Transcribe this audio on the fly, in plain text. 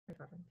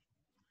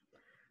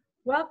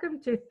Welcome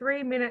to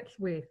 3 Minutes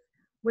With,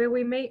 where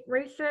we meet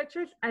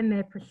researchers and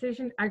their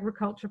precision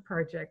agriculture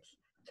projects.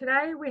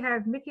 Today we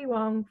have Mickey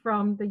Wang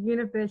from the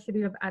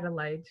University of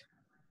Adelaide.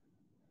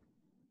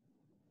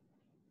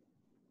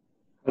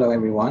 Hello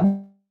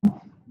everyone,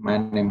 my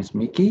name is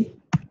Mickey.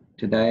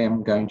 Today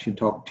I'm going to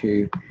talk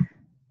to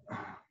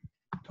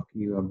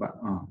you about,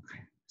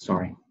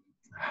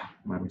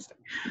 my mistake.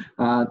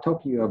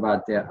 Talk to you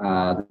about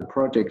the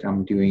project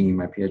I'm doing in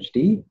my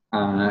PhD.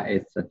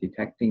 It's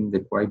detecting the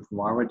grape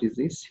viral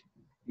disease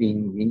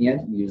in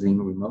vineyard using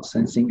remote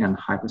sensing and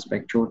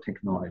hyperspectral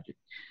technology.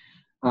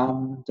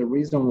 The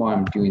reason why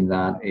I'm doing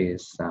that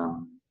is,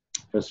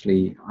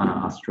 firstly,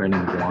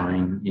 Australian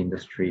wine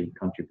industry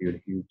has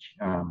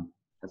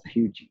a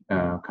huge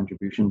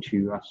contribution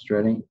to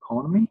Australian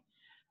economy.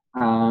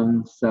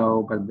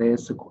 But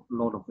there's a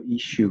lot of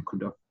issue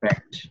could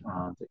affect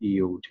the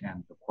yield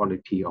and the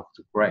quality of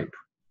the grape.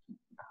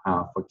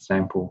 For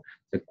example,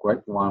 the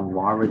grapevine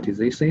viral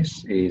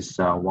diseases is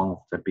one of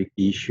the big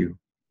issue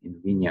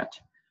in vineyard.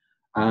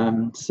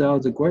 So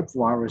the grape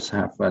virus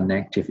have a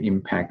negative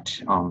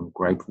impact on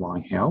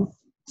grapevine health.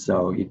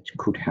 So it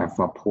could have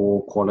a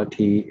poor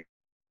quality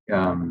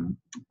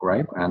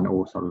grape and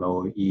also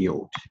low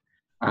yield.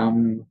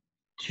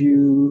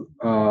 To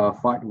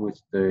fight with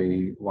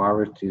the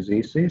virus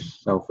diseases,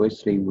 so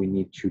firstly, we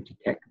need to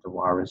detect the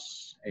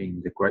virus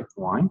in the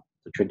grapevine.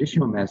 The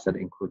traditional method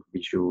include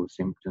visual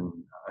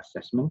symptom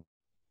assessment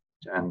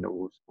and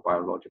also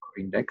biological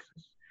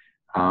indexes,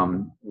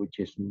 which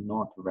is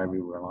not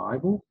very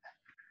reliable.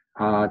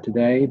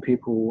 Today,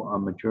 people are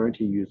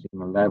majority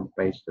using a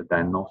lab-based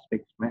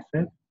diagnostics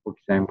method, for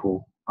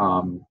example,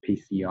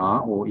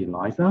 PCR or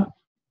ELISA,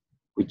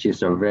 which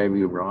is a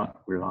very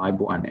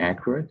reliable and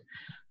accurate.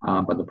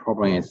 But the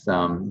problem is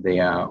they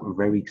are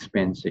very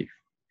expensive.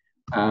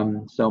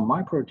 So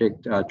my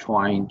project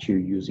trying to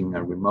using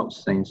a remote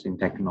sensing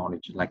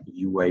technology like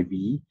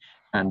UAV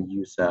and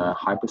use a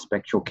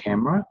hyperspectral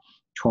camera,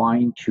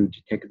 trying to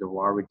detect the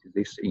viral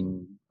disease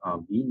in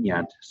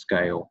vineyard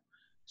scale.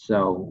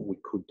 So we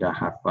could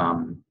have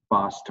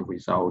fast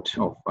result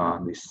of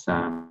this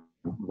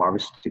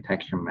virus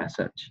detection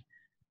method.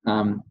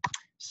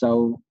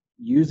 So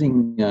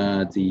using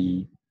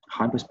the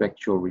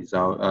hyperspectral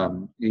result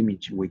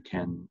image, we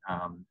can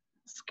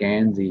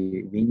scan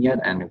the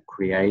vineyard and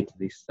create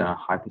this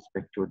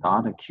hyperspectral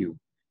data cube.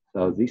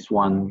 So this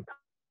one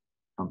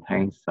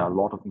contains a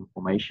lot of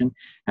information,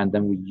 and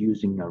then we're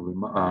using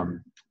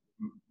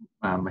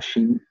a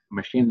machine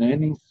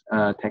learning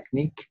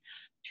technique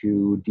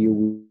to deal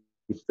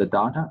with the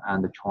data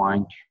and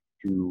trying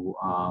to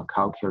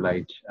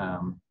calculate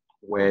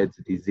where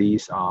the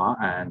disease are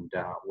and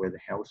where the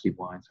healthy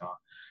ones are.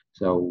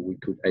 So we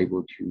could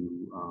able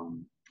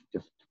to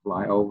just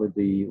fly over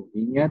the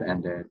vineyard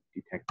and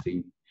detect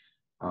the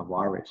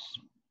virus.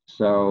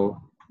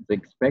 So the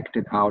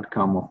expected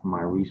outcome of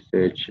my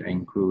research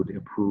include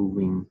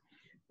proving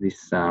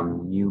this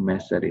new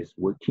method is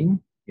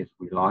working, is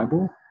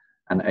reliable,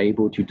 and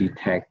able to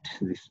detect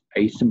this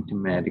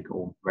asymptomatic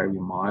or very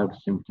mild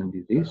symptom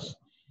disease,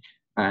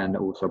 and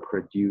also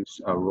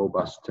produce a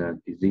robust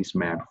disease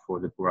map for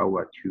the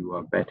grower to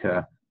a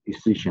better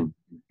decision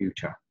in the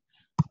future.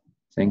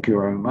 Thank you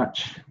very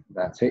much.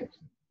 That's it.